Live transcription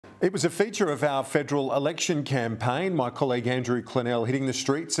It was a feature of our federal election campaign. My colleague Andrew Clennell hitting the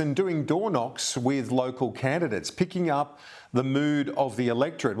streets and doing door knocks with local candidates, picking up the mood of the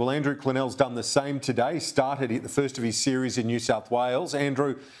electorate. Well, Andrew Clennell's done the same today, started the first of his series in New South Wales.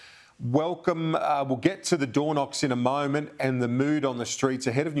 Andrew, welcome. We'll get to the door knocks in a moment and the mood on the streets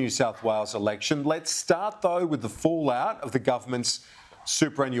ahead of New South Wales election. Let's start, though, with the fallout of the government's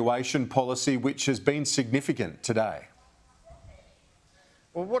superannuation policy, which has been significant today.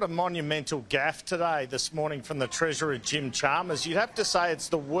 Well, what a monumental gaffe today, this morning, from the Treasurer, Jim Chalmers. You'd have to say it's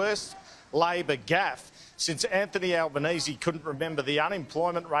the worst Labor gaffe since Anthony Albanese couldn't remember the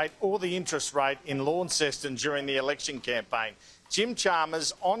unemployment rate or the interest rate in Launceston during the election campaign. Jim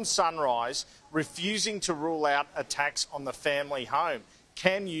Chalmers, on Sunrise, refusing to rule out a tax on the family home.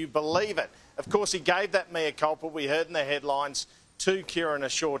 Can you believe it? Of course, he gave that mea culpa, we heard in the headlines, to Kieran a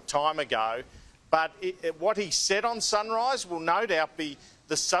short time ago. But what he said on Sunrise will no doubt be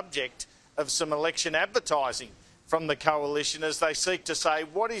the subject of some election advertising from the coalition as they seek to say,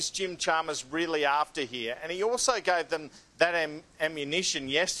 what is Jim Chalmers really after here? And he also gave them that ammunition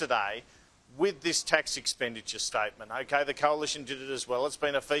yesterday with this tax expenditure statement. OK, the coalition did it as well. It's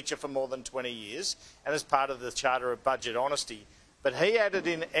been a feature for more than 20 years and as part of the Charter of Budget Honesty. But he added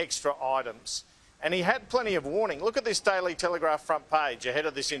in extra items and he had plenty of warning. Look at this Daily Telegraph front page ahead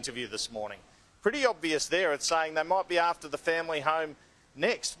of this interview this morning. Pretty obvious there. It's saying they might be after the family home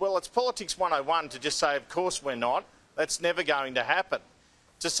next. Well, it's Politics 101 to just say, of course we're not. That's never going to happen.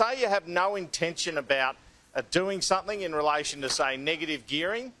 To say you have no intention about doing something in relation to, say, negative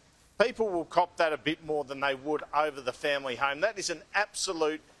gearing, people will cop that a bit more than they would over the family home. That is an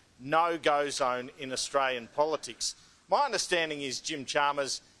absolute no-go zone in Australian politics. My understanding is Jim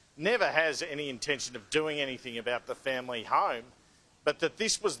Chalmers never has any intention of doing anything about the family home, but that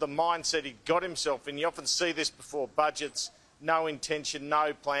this was the mindset he got himself in. You often see this before budgets. No intention,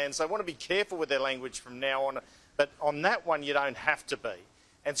 no plans. They want to be careful with their language from now on, but on that one you don't have to be.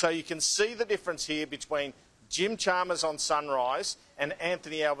 And so you can see the difference here between Jim Chalmers on Sunrise and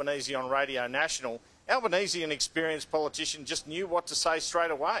Anthony Albanese on Radio National. Albanese, an experienced politician, just knew what to say straight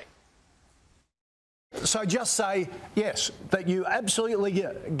away. So just say, yes, that you absolutely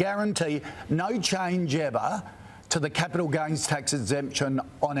guarantee no change ever to the capital gains tax exemption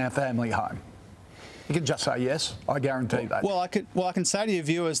on our family home. You can just say yes, I guarantee that. Well, I can say to your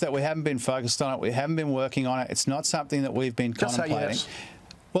viewers that we haven't been focused on it, we haven't been working on it, it's not something that we've been contemplating. Just say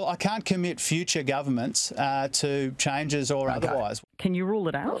yes. Well, I can't commit future governments to changes or otherwise. Can you rule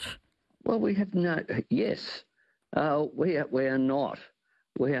it out? Well, we have no, yes. We are not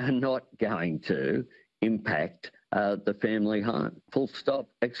going to impact the family home. Full stop,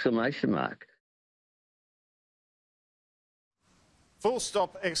 exclamation mark. Full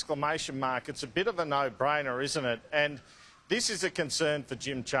stop, exclamation mark. It's a bit of a no-brainer, isn't it? And this is a concern for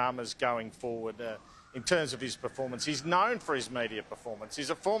Jim Chalmers going forward in terms of his performance. He's known for his media performance. He's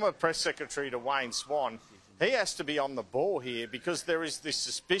a former press secretary to Wayne Swan. He has to be on the ball here because there is this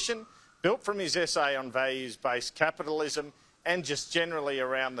suspicion built from his essay on values-based capitalism and just generally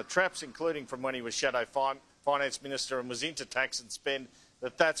around the traps, including from when he was Shadow Finance Minister and was into tax and spend,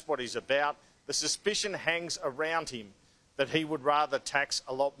 that that's what he's about. The suspicion hangs around him that he would rather tax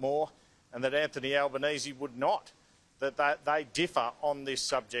a lot more and that Anthony Albanese would not, that they differ on this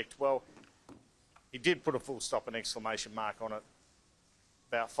subject. Well, he did put a full stop and exclamation mark on it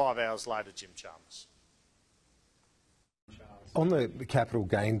about 5 hours later, Jim Chalmers. On the capital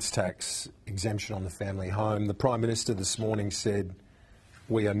gains tax exemption on the family home, the Prime Minister this morning said,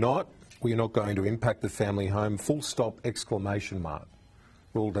 we are not going to impact the family home, full stop, exclamation mark,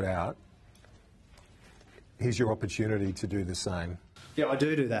 ruled it out. Here's your opportunity to do the same. Yeah, I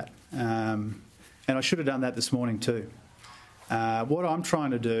do that. And I should have done that this morning too. What I'm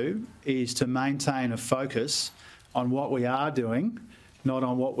trying to do is to maintain a focus on what we are doing, not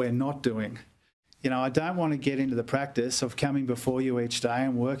on what we're not doing. You know, I don't want to get into the practice of coming before you each day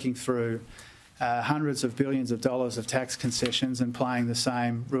and working through hundreds of billions of dollars of tax concessions and playing the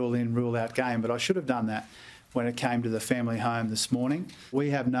same rule in, rule out game. But I should have done that when it came to the family home this morning.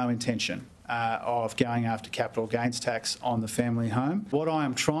 We have no intention of going after capital gains tax on the family home. What I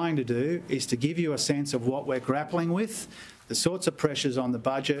am trying to do is to give you a sense of what we're grappling with, the sorts of pressures on the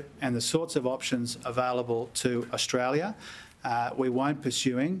budget and the sorts of options available to Australia. We won't be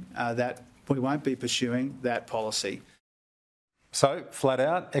pursuing that policy. So, flat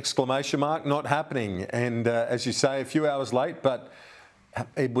out, exclamation mark, not happening. And as you say, a few hours late, but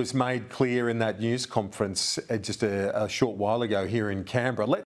it was made clear in that news conference just a short while ago here in Canberra.